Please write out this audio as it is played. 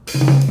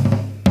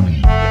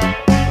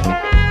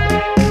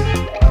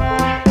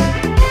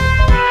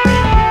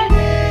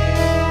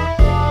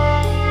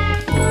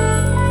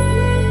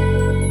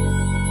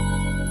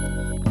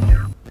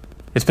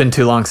been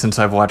too long since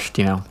I've watched,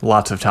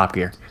 lots of Top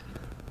Gear.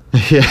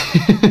 Yeah.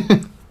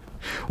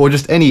 Or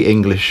just any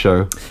English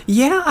show.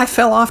 Yeah, I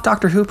fell off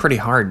Doctor Who pretty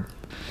hard.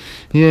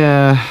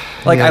 Yeah.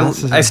 Like, yeah,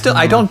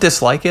 I don't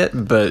dislike it,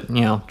 but,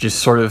 just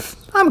sort of,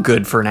 I'm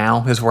good for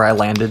now is where I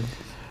landed.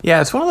 Yeah,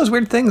 it's one of those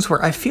weird things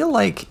where I feel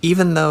like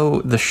even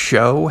though the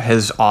show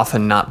has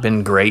often not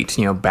been great,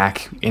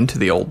 back into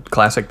the old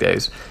classic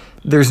days,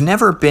 there's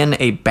never been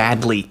a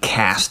badly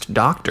cast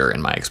Doctor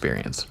in my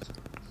experience.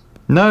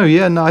 No,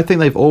 I think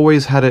they've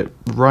always had it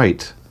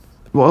right.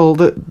 Well,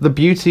 the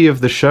beauty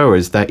of the show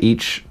is that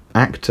each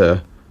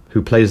actor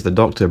who plays the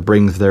Doctor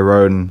brings their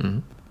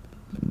own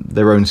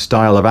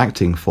style of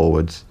acting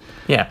forwards.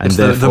 Yeah, and it's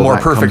the more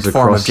perfect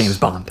form of James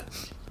Bond.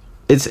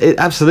 It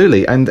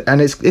absolutely, and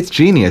it's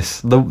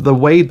genius. The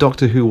way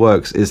Doctor Who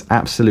works is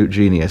absolute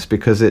genius,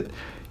 because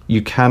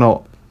you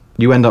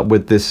end up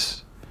with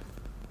this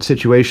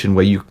situation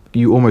where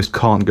you almost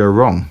can't go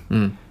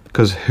wrong,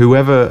 because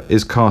whoever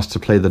is cast to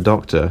play the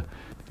Doctor,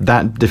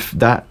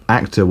 that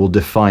actor will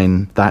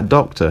define that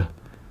Doctor.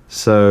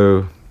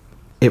 So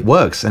it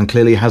works, and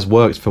clearly has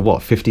worked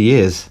for 50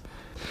 years.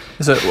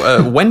 So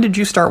when did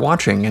you start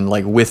watching, and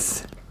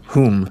with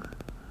whom?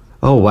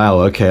 Oh wow,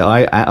 okay.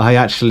 I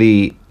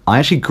actually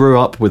grew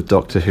up with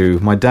Doctor Who.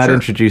 My dad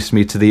introduced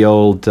me to the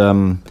old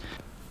I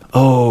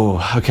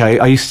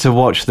used to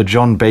watch the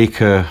John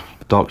Baker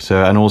Doctor,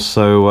 and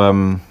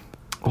also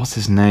what's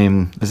his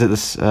name? Is it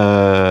this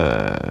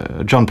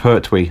John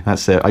Pertwee?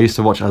 That's it. I used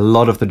to watch a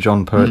lot of the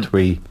John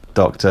Pertwee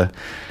Doctor.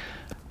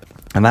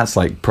 And that's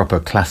like proper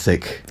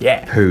classic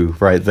Who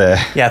right there.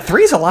 Yeah,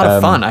 3's a lot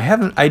of fun.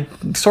 I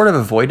sort of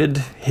avoided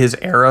his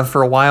era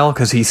for a while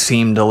because he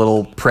seemed a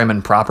little prim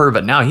and proper,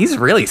 but now he's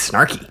really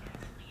snarky.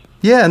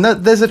 Yeah, and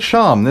there's a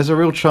charm. There's a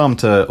real charm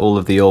to all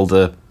of the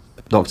older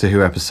Doctor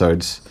Who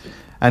episodes.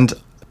 And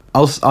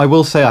I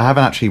will say I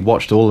haven't actually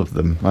watched all of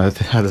them. There's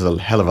a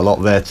hell of a lot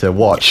there to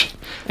watch.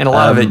 And a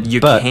lot of it you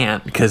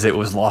can't because it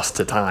was lost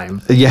to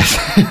time. Yes,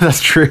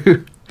 that's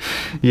true.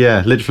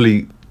 Yeah,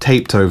 literally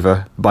taped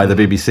over by the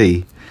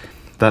BBC.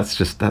 That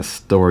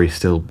story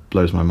still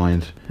blows my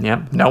mind.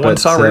 Yeah, no one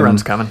saw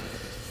reruns coming.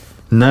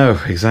 No,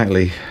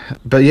 exactly.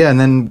 But yeah, and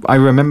then I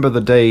remember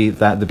the day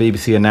that the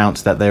BBC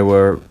announced that they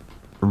were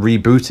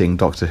rebooting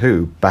Doctor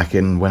Who back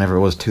in whenever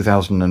it was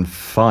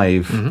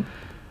 2005,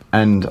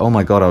 and oh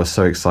my god, I was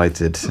so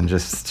excited. And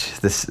just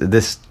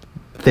this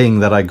thing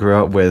that I grew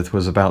up with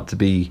was about to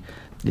be,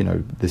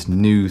 this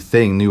new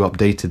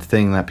updated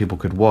thing that people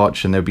could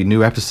watch, and there'd be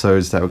new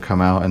episodes that would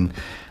come out. And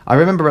I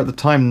remember at the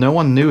time no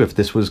one knew if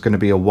this was going to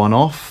be a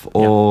one-off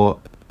or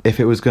if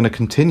it was going to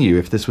continue,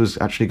 if this was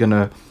actually going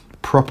to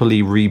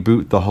properly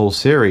reboot the whole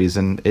series.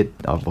 And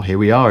here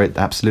we are, it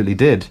absolutely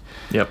did.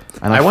 Yep.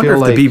 And I wonder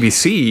if the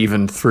BBC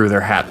even threw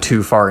their hat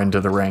too far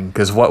into the ring,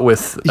 because what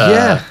with the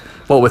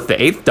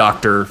 8th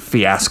Doctor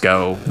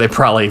fiasco, they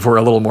probably were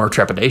a little more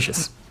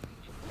trepidatious.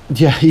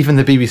 Yeah, even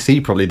the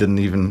BBC probably didn't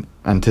even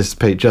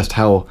anticipate just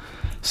how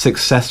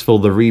successful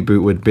the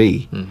reboot would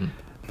be. Mm-hmm.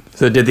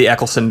 So did the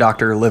Eccleston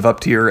Doctor live up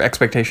to your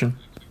expectation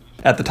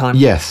at the time?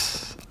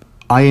 Yes.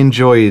 I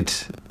enjoyed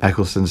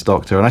Eccleston's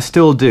Doctor, and I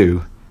still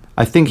do.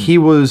 I think he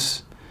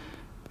was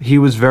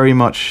very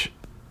much,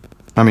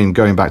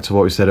 going back to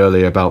what we said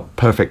earlier about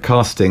perfect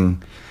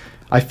casting,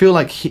 I feel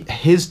like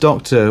his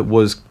Doctor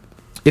was,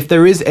 if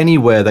there is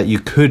anywhere that you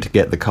could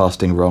get the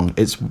casting wrong,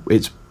 it's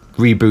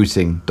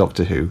rebooting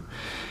Doctor Who.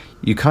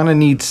 You kind of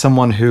need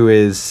someone who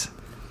is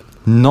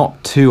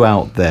not too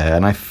out there,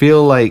 and I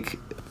feel like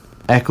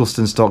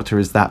Eccleston's Doctor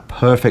is that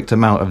perfect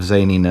amount of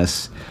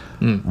zaniness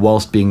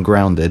whilst being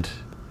grounded.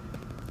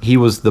 He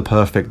was the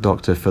perfect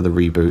Doctor for the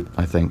reboot,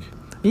 I think.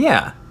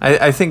 Yeah,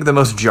 I think the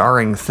most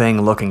jarring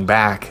thing looking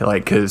back,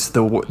 because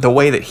the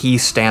way that he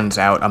stands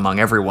out among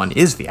everyone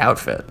is the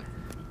outfit.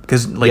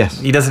 Because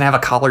he doesn't have a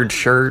collared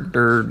shirt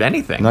or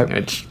anything. Nope.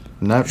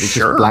 It's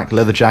just black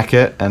leather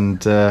jacket,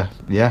 and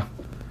yeah.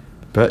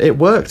 But it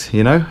worked,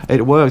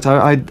 It worked.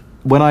 I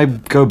when I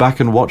go back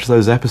and watch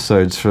those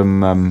episodes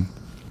from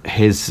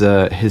his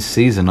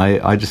season,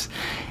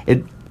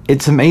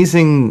 it's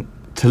amazing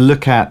to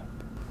look at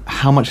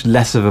how much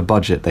less of a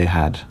budget they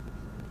had.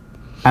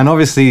 And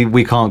obviously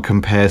we can't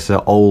compare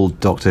to old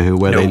Doctor Who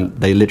where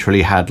they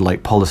literally had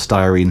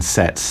polystyrene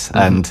sets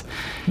and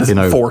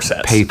 4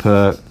 sets.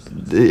 Paper.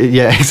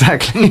 Yeah,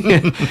 exactly.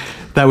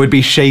 That would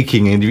be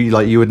shaking, and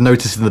you would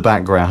notice in the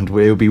background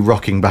where it would be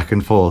rocking back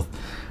and forth.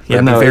 Yeah,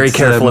 be very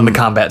careful in the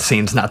combat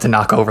scenes not to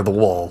knock over the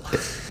wall.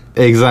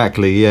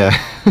 Exactly, yeah.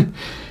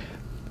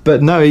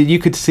 But no, you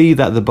could see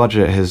that the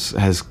budget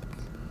has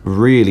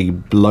really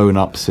blown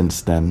up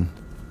since then.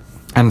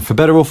 And for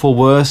better or for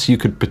worse, you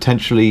could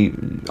potentially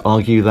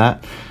argue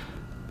that.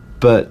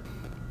 But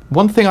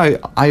one thing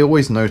I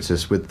always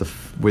notice with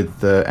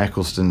the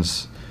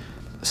Eccleston's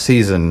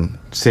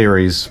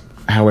series,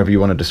 however you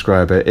want to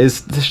describe it,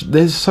 is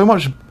there's so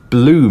much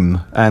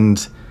bloom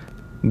and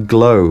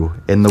glow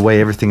in the way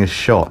everything is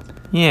shot.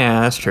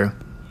 Yeah, that's true.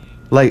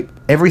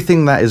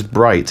 Everything that is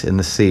bright in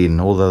the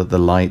scene, all the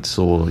lights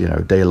or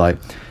daylight,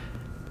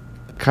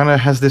 kind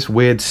of has this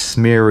weird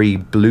smeary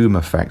bloom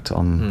effect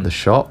on the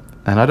shot.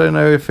 And I don't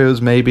know if it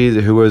was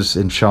maybe who was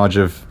in charge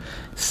of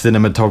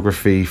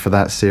cinematography for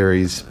that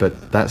series,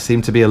 but that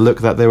seemed to be a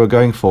look that they were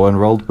going for and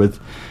rolled with.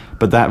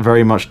 But that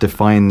very much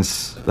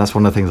defines, that's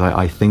one of the things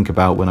I think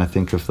about when I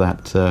think of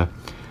that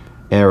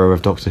era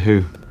of Doctor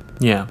Who.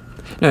 Yeah.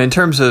 No, in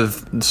terms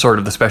of sort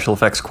of the special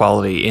effects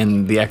quality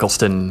in the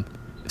Eccleston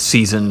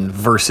season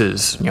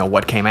versus,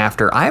 what came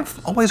after, I've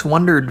always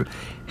wondered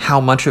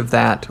how much of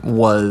that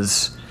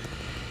was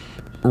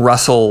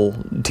Russell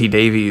T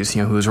Davies,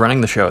 who was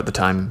running the show at the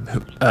time,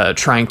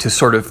 trying to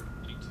sort of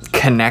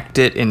connect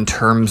it in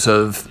terms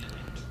of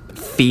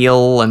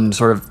feel and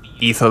sort of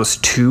ethos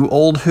to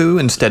Old Who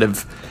instead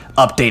of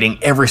updating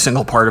every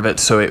single part of it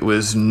so it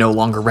was no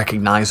longer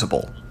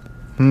recognizable.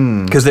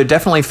 Because there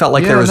definitely felt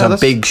like there was a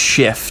big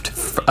shift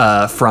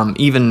from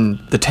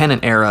even the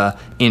Tennant era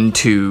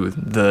into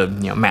the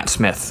Matt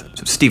Smith,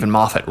 Stephen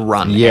Moffat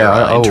run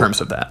era in terms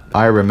of that.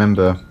 I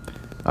remember,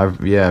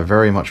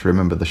 very much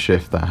remember the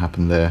shift that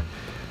happened there.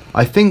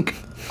 I think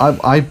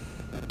I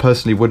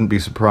personally wouldn't be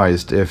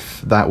surprised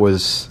if that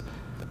was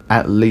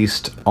at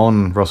least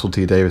on Russell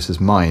T Davis's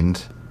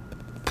mind.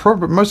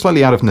 Most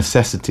likely out of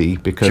necessity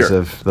because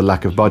of the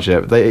lack of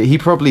budget.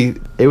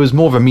 It was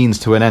more of a means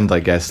to an end, I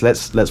guess.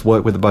 Let's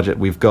work with the budget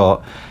we've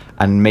got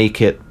and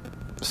make it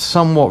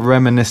somewhat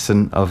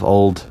reminiscent of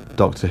old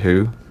Doctor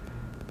Who,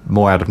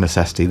 more out of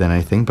necessity than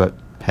anything. But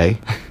hey,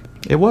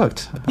 it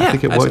worked. I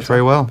think it worked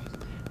very well.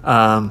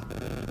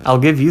 I'll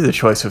give you the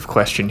choice of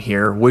question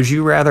here. Would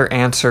you rather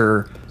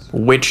answer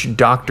which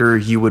Doctor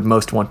you would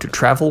most want to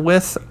travel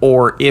with,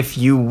 or if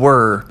you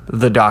were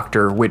the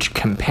Doctor, which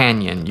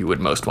companion you would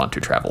most want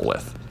to travel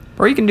with?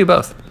 Or you can do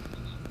both.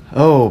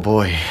 Oh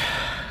boy.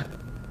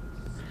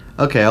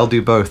 Okay, I'll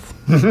do both.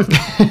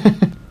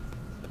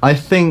 I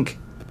think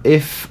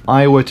if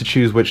I were to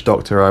choose which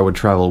Doctor I would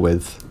travel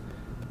with,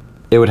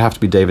 it would have to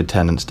be David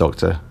Tennant's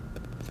Doctor.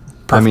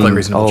 Perfectly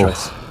reasonable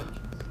choice.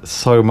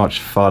 So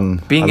much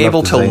fun. Being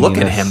able to look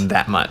at him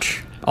that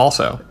much,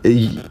 also.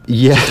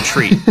 Yeah. Just a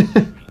treat.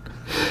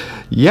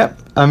 Yep.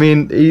 I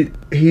mean,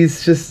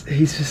 he's just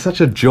such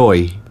a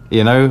joy,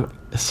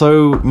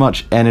 so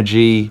much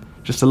energy,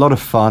 just a lot of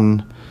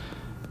fun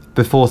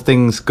before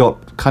things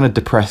got kind of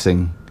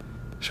depressing,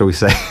 shall we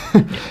say.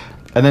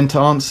 And then to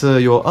answer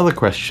your other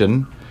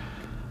question,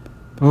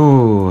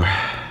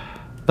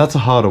 that's a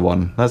harder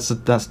one.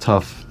 That's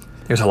tough.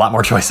 There's a lot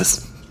more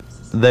choices.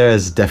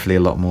 There's definitely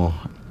a lot more.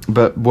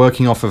 But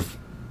working off of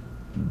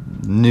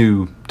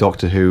new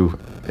Doctor Who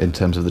in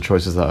terms of the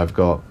choices that I've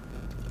got,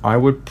 I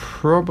would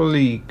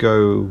probably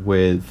go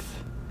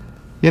with...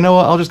 You know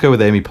what? I'll just go with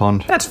Amy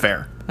Pond. That's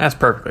fair. That's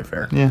perfectly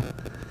fair. Yeah.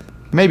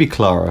 Maybe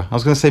Clara. I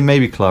was going to say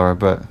maybe Clara,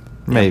 but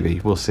maybe.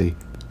 We'll see.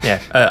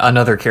 Yeah,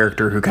 another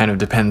character who kind of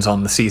depends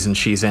on the season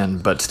she's in,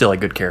 but still a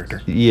good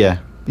character. Yeah,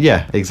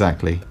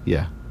 exactly.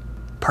 Yeah.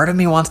 Part of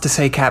me wants to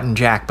say Captain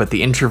Jack, but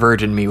the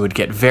introvert in me would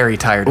get very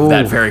tired of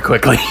that very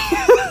quickly.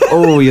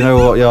 You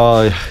know what?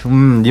 Yeah,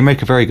 you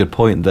make a very good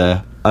point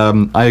there.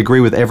 I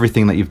agree with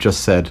everything that you've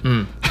just said.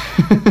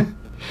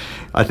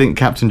 I think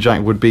Captain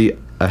Jack would be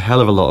a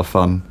hell of a lot of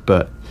fun,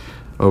 but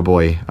oh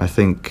boy, I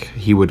think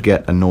he would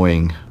get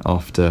annoying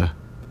after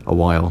a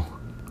while.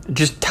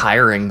 Just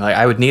tiring. Like,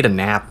 I would need a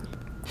nap.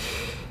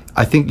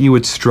 I think you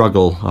would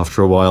struggle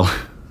after a while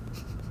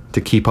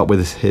to keep up with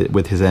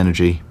his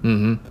energy.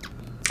 Mm-hmm.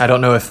 I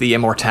don't know if the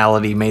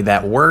immortality made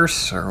that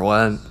worse or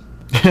what.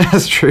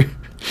 That's true.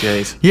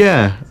 Jeez.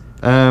 Yeah.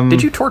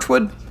 Did you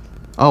Torchwood?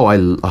 Oh, I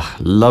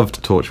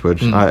loved Torchwood.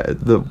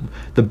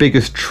 The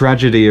biggest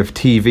tragedy of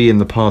TV in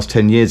the past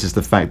 10 years is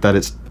the fact that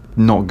it's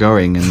not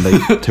going and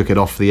they took it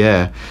off the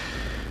air.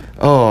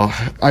 Oh,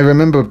 I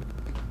remember,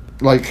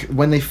 like,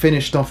 when they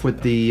finished off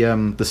with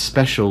the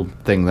special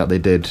thing that they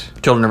did.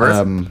 Children of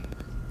Earth?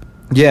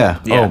 Yeah.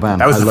 Oh, man.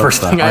 That was the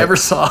first thing I ever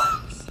saw.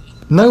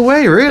 No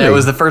way, really? It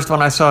was the first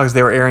one I saw because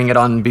they were airing it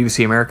on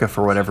BBC America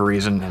for whatever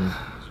reason, and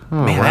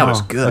that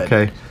was good.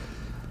 Okay.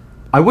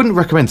 I wouldn't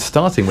recommend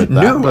starting with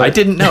that. No, I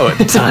didn't know at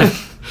the time.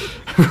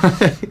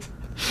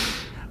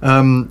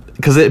 Right.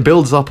 Because it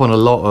builds up on a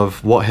lot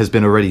of what has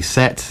been already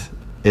set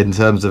in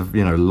terms of,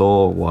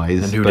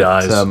 lore-wise. And who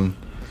dies.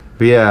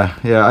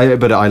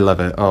 But I love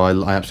it. Oh,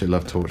 I absolutely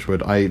love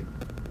Torchwood.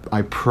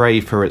 I pray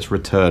for its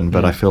return,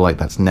 but I feel like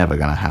that's never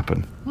going to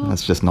happen.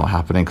 That's just not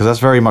happening, because that's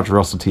very much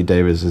Russell T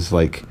Davies is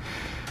like,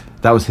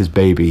 that was his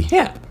baby.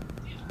 Yeah.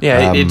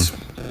 Yeah, it's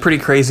pretty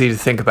crazy to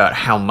think about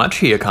how much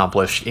he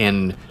accomplished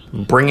in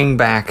bringing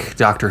back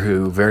Doctor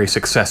Who very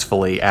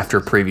successfully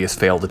after previous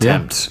failed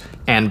attempts,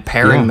 and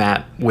pairing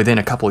that within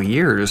a couple of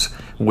years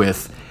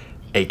with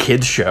a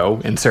kids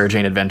show in Sarah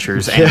Jane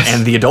Adventures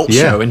and the adult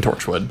show in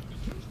Torchwood.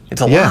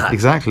 It's a lot. Yeah,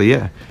 exactly,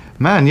 yeah.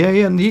 Man,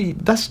 and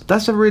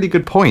that's a really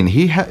good point.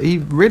 He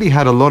really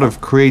had a lot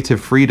of creative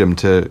freedom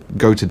to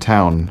go to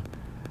town.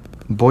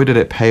 Boy, did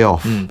it pay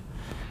off.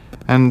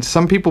 And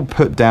some people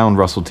put down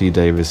Russell T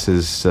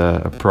Davis's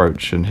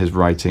approach and his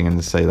writing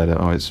and say that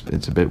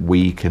it's a bit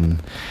weak,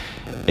 and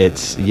it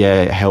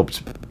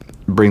helped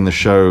bring the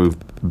show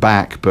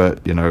back,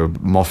 but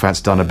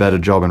Moffat's done a better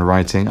job in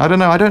writing. I don't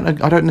know. I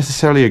don't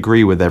necessarily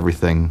agree with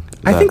everything.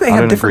 I think they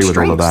have different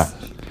agree with all of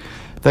strengths.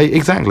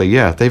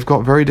 that. They've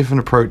got very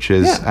different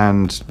approaches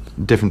and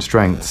different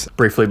strengths.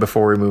 Briefly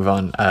before we move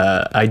on,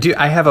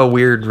 I have a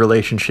weird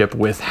relationship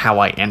with how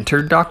I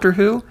entered Doctor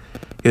Who.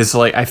 Is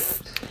like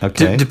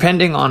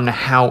depending on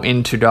how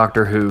into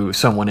Doctor Who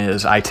someone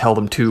is, I tell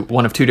them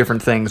one of two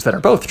different things that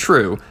are both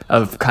true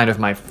of kind of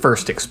my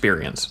first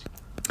experience.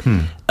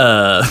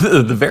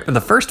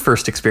 The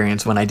first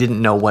experience, when I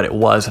didn't know what it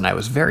was and I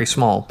was very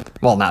small,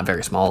 well, not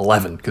very small,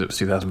 11 because it was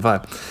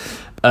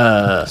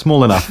 2005.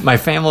 Small enough. My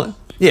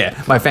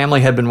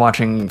family had been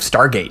watching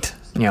Stargate,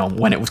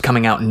 when it was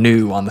coming out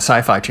new on the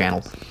Sci-Fi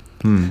Channel.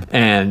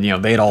 And,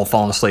 they'd all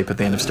fallen asleep at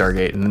the end of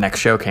Stargate, and the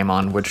next show came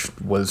on, which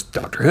was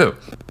Doctor Who.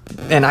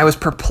 And I was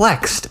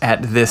perplexed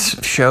at this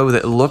show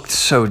that looked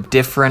so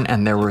different,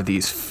 and there were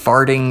these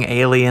farting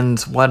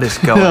aliens. What is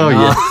going on?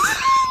 Yeah.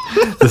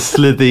 The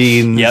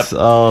Slithines. Yep.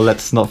 Oh,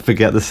 let's not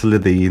forget the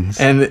Slithines.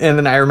 And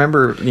then I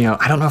remember,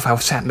 I don't know if I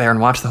sat there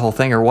and watched the whole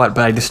thing or what,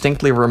 but I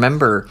distinctly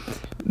remember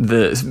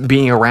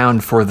being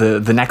around for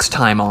the next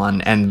time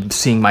on and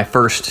seeing my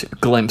first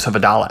glimpse of a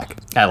Dalek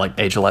at like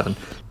age 11.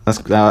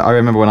 I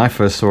remember when I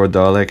first saw a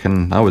Dalek,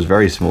 and I was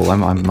very small.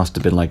 I must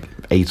have been like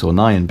 8 or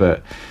 9,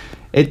 but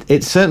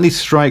it certainly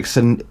strikes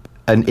an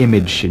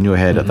image in your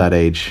head at that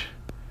age.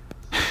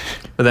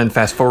 But then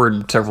fast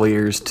forward several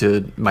years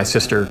to my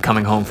sister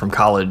coming home from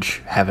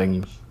college,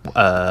 having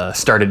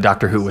started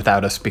Doctor Who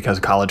without us because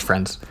of college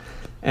friends,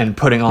 and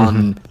putting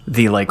on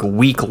the like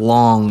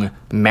week-long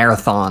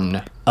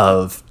marathon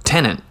of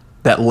Tennant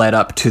that led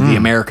up to the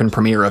American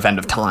premiere of End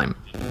of Time.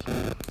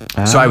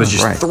 So I was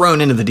just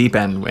thrown into the deep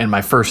end, and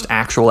my first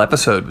actual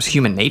episode was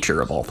Human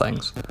Nature, of all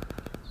things.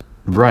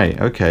 Right,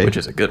 okay. Which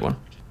is a good one.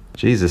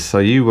 Jesus, so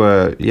you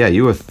were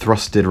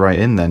thrusted right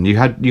in then. You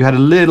had a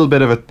little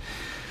bit of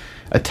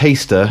a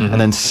taster,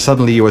 and then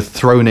suddenly you were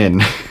thrown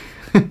in.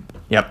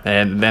 Yep,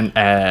 and then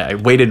I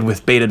waited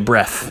with bated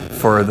breath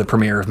for the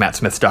premiere of Matt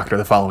Smith's Doctor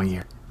the following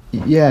year.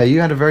 Yeah,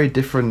 you had a very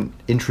different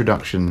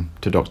introduction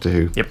to Doctor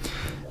Who. Yep.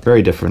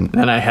 Very different.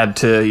 Then I had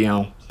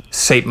to,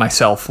 sate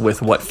myself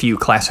with what few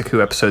Classic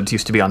Who episodes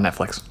used to be on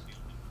Netflix.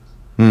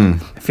 I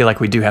feel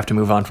like we do have to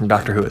move on from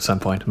Doctor Who at some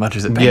point, much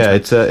as it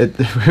pains me. Yeah,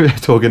 we're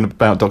talking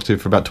about Doctor Who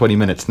for about 20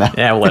 minutes now.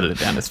 Yeah, we'll edit it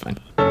down, it's fine.